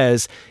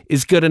Marquez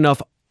is good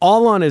enough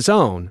all on his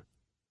own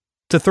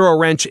to throw a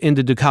wrench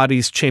into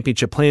Ducati's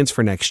championship plans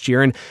for next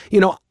year. And,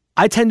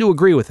 I tend to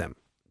agree with him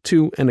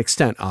to an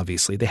extent,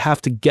 obviously. They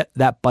have to get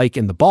that bike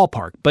in the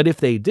ballpark. But if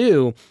they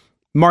do,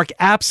 Marc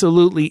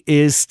absolutely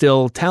is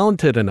still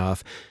talented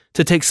enough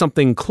to take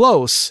something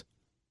close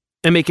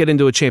and make it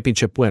into a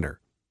championship winner.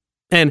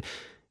 And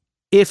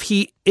if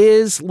he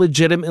is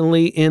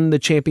legitimately in the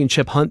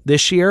championship hunt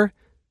this year,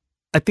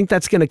 I think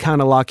that's going to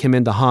kind of lock him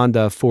into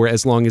Honda for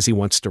as long as he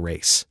wants to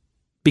race.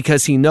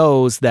 Because he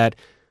knows that,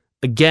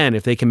 again,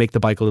 if they can make the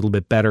bike a little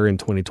bit better in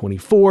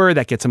 2024,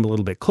 that gets him a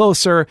little bit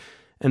closer,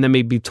 and then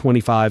maybe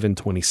 25 and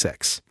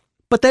 26.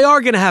 But they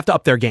are going to have to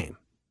up their game.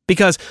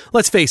 Because,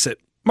 let's face it,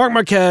 Marc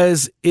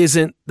Marquez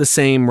isn't the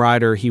same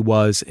rider he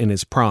was in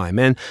his prime.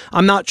 And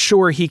I'm not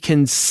sure he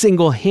can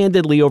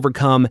single-handedly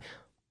overcome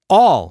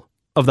all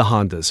of the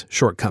Honda's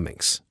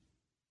shortcomings.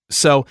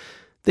 So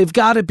they've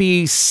got to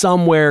be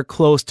somewhere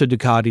close to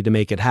Ducati to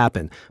make it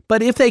happen.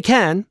 But if they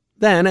can,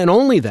 then and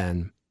only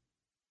then,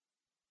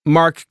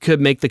 Marc could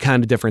make the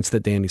kind of difference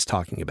that Danny's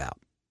talking about.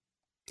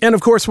 And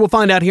of course, we'll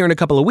find out here in a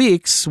couple of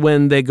weeks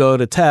when they go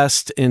to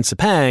test in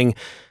Sepang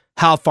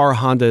how far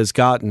Honda has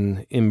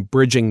gotten in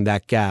bridging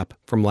that gap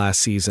from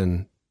last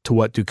season to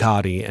what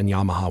Ducati and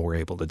Yamaha were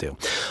able to do.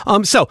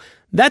 So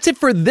that's it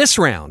for this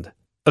round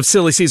of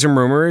silly season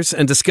rumors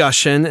and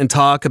discussion and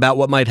talk about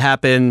what might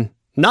happen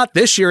not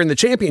this year in the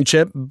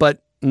championship,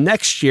 but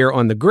next year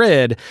on the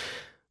grid.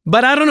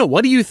 But I don't know.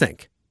 What do you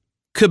think?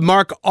 Could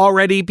Marc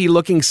already be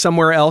looking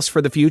somewhere else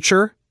for the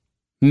future?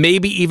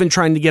 Maybe even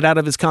trying to get out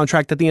of his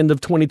contract at the end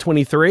of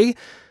 2023?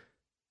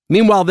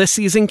 Meanwhile, this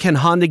season, can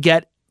Honda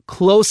get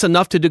close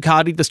enough to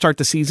Ducati to start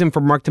the season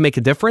for Marc to make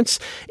a difference?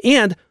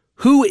 And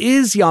who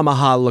is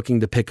Yamaha looking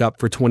to pick up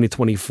for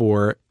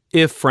 2024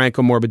 if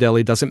Franco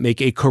Morbidelli doesn't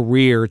make a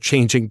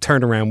career-changing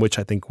turnaround, which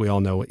I think we all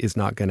know is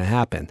not going to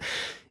happen?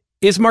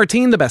 Is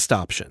Martin the best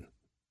option?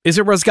 Is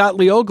it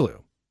Razgatlioglu?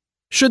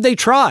 Should they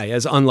try,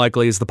 as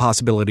unlikely as the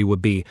possibility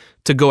would be,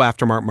 to go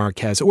after Marc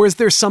Marquez? Or is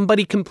there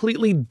somebody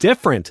completely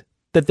different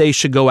that they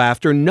should go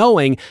after,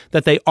 knowing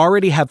that they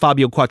already have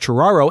Fabio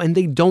Quartararo and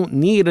they don't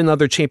need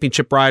another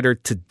championship rider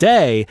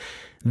today?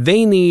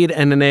 They need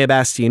an Enea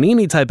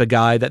Bastianini type of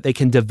guy that they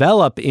can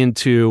develop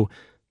into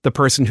the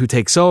person who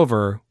takes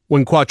over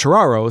when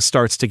Quartararo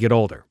starts to get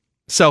older.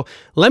 So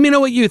let me know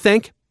what you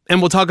think, and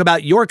we'll talk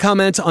about your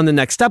comments on the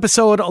next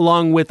episode,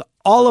 along with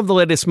all of the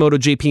latest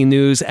MotoGP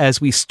news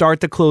as we start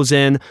to close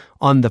in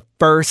on the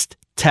first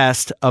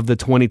test of the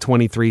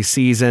 2023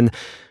 season.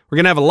 We're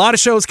going to have a lot of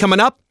shows coming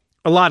up,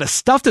 a lot of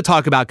stuff to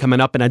talk about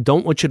coming up, and I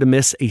don't want you to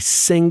miss a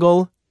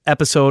single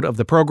episode of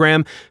the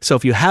program. So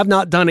if you have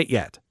not done it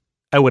yet,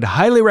 I would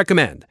highly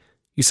recommend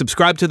you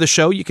subscribe to the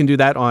show. You can do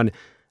that on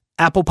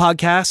Apple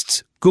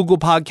Podcasts, Google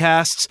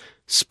Podcasts,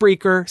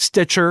 Spreaker,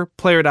 Stitcher,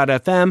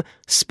 Player.fm,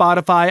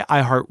 Spotify,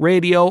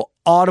 iHeartRadio,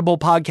 Audible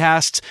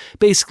Podcasts.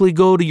 Basically,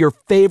 go to your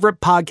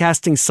favorite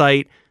podcasting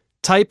site,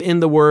 type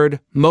in the word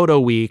Moto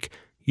Week.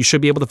 You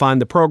should be able to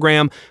find the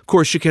program. Of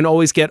course, you can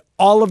always get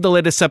all of the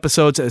latest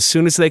episodes as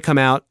soon as they come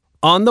out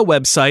on the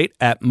website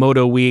at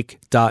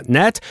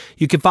motoweek.net.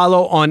 You can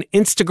follow on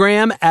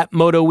Instagram at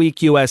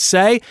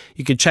MotoWeekUSA.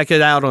 You can check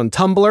it out on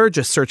Tumblr.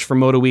 Just search for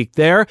MotoWeek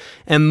there.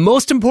 And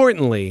most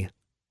importantly,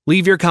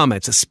 leave your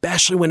comments,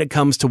 especially when it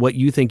comes to what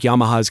you think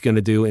Yamaha is going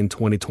to do in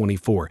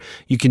 2024.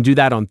 You can do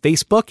that on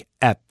Facebook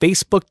at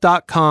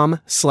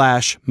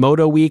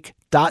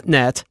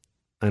facebook.com/MotoWeek.net.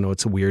 I know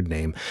it's a weird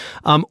name.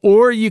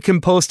 Or you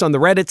can post on the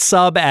Reddit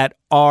sub at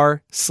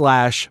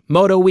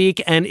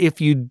r/MotoWeek. And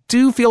if you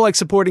do feel like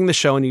supporting the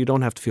show, and you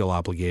don't have to feel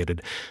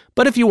obligated,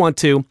 but if you want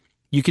to,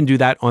 you can do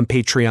that on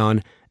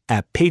Patreon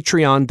at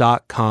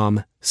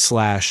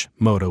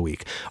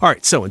patreon.com/MotoWeek. All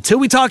right, so until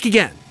we talk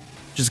again,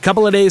 just a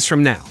couple of days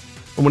from now,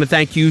 I want to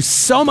thank you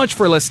so much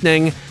for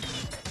listening.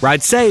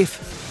 Ride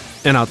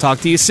safe, and I'll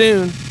talk to you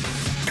soon.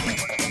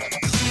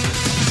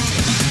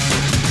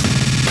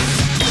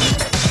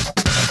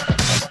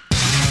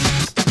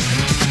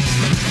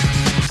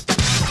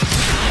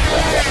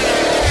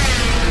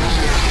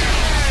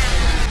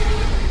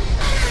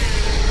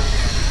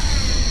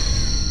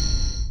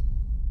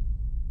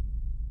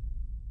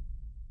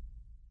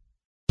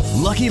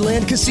 Lucky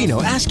Land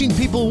Casino, asking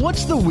people,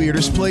 what's the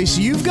weirdest place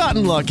you've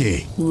gotten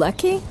lucky?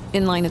 Lucky?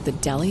 In line at the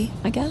deli,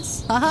 I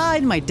guess? Aha,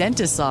 in my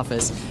dentist's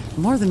office.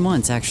 More than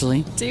once,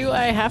 actually. Do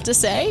I have to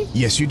say?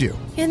 Yes, you do.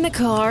 In the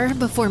car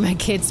before my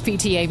kids'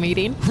 PTA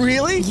meeting.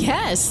 Really?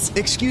 Yes.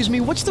 Excuse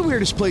me, what's the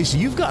weirdest place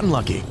you've gotten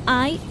lucky?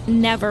 I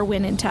never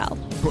win and tell.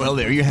 Well,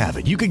 there you have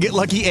it. You can get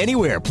lucky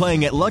anywhere,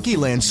 playing at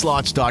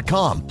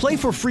LuckyLandSlots.com. Play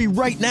for free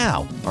right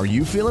now. Are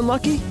you feeling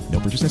lucky? No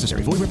purchase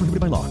necessary. Void where prohibited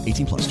by law.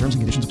 18+. Terms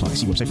and conditions apply.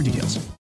 See website for details.